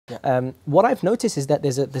What I've noticed is that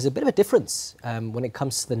there's a bit of a difference when it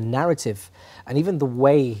comes to the narrative and even the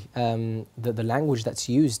way, the language that's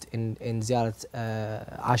used in Zeyarat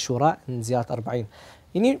Ashura and Zeyarat Arbaeen.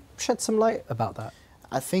 Can you shed some light about that?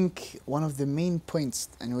 I think one of the main points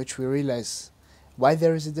in which we realize why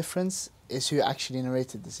there is a difference is who actually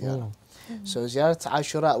narrated the Ziyarah. So Zeyarat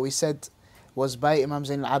Ashura, we said, was by Imam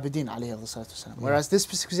Zain al-Abidin alayhi salatu wasalam, whereas this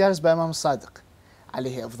specific Ziyarah is by Imam Sadiq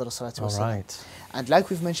alayhi salatu wasalam. Right. And like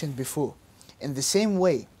we've mentioned before, in the same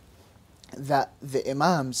way that the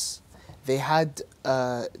Imams, they had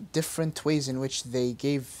different ways in which they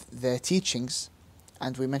gave their teachings,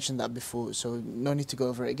 and we mentioned that before, so no need to go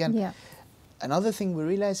over it again. Yeah. Another thing we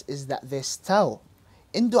realize is that their style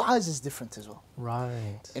in du'as is different as well.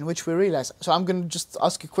 Right. In which we realize, so I'm going to just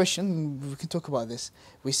ask a question, and we can talk about this.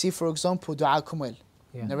 We see, for example, Du'a Kumel,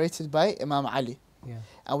 narrated by Imam Ali.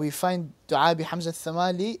 And we find Du'a bi Hamza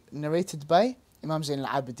al-Thamali, narrated by Imam Zain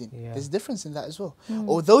al-Abidin. There's difference in that as well.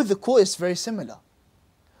 Although the core is very similar.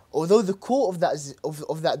 Although the core of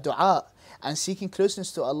that du'a and seeking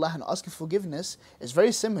closeness to Allah and asking forgiveness is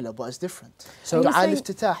very similar, but it's different. So du'a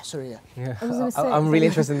al-iftitah, sorry. I'm really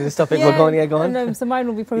interested in this topic. Go on. No, so mine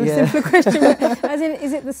will be probably a simpler question. As in,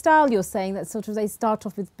 is it the style you're saying that sort of they start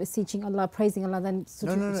off with beseeching Allah, praising Allah, then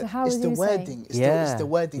sort of... No. So how it's is the you wording. It's the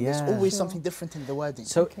wording. There's always something different in the wording.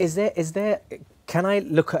 So is there, can I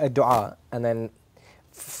look at a du'a and then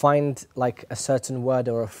find like a certain word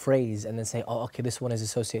or a phrase and then say, oh, okay, this one is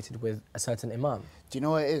associated with a certain imam? Do you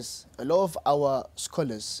know what it is? A lot of our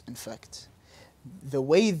scholars, in fact, the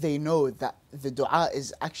way they know that the dua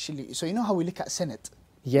is actually... So you know how we look at Senate?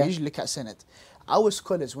 We usually look at Senate. Our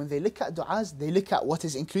scholars, when they look at du'as, they look at what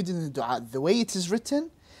is included in the dua, the way it is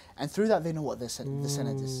written, and through that they know what the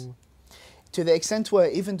Senate is. To the extent where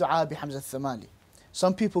even dua bi Hamza al-Thamali,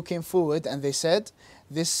 some people came forward and they said,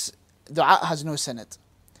 this dua has no Senate.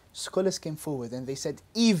 Scholars came forward and they said,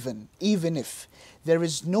 even if there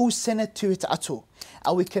is no sanad to it at all,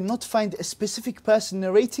 and we cannot find a specific person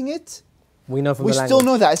narrating it, we know from we the still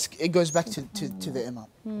know that it goes back to the imam.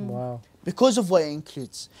 Wow. Because of what it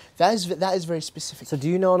includes. That is very specific. So do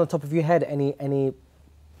you know on the top of your head any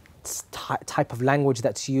type of language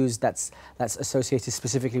that's used that's associated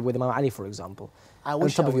specifically with Imam Ali, for example? I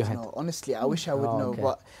wish I would know. Honestly, I wish I would know.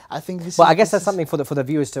 But I think this. Well, I guess that's something for the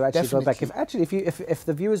viewers to actually go back. If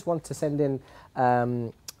the viewers want to send in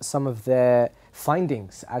some of their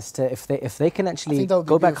findings as to if they can actually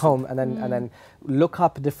go back home and then look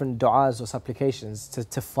up different du'as or supplications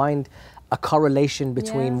to find a correlation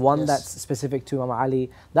between one that's specific to Imam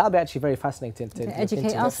Ali, that would be actually very fascinating to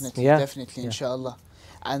educate us. Definitely, inshallah.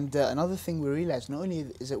 And another thing we realized, not only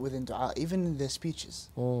is it within dua, even in their speeches.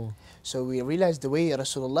 So we realized the way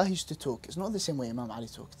Rasulullah used to talk is not the same way Imam Ali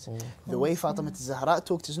talked. The way Fatima al-Zahra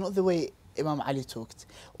talked is not the way Imam Ali talked.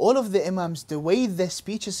 All of the Imams, the way their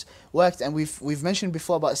speeches worked, and we've mentioned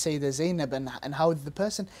before about Sayyidah Zainab and how the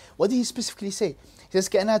person, what did he specifically say? He says,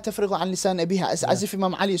 كأنها تفرغ عن لسان أبيها, as if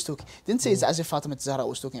Imam Ali is talking. Didn't say it's as if Fatima al-Zahra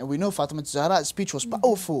was talking. And we know Fatima al-Zahra's speech was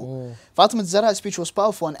powerful. Fatima al-Zahra's speech was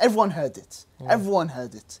powerful and everyone heard it. Everyone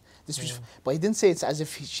heard it. But he didn't say it's as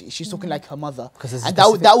if she's talking like her mother. And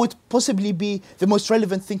that would possibly be the most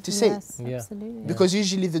relevant thing to say. Yes, absolutely. Because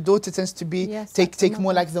usually the daughter tends to be take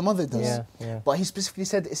more like the mother does. But he specifically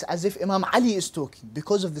said it's as if Imam Ali is talking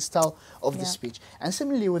because of the style of the speech. And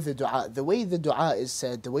similarly with the dua, the way the dua is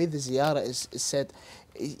said, the way the ziyarah is said,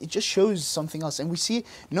 it just shows something else. And we see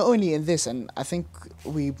not only in this, and I think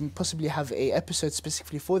we possibly have an episode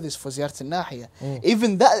specifically for this, for Ziyarat al-Nahiya.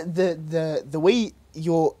 Even that, the way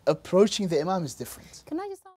you're approaching the imam is different. Can I just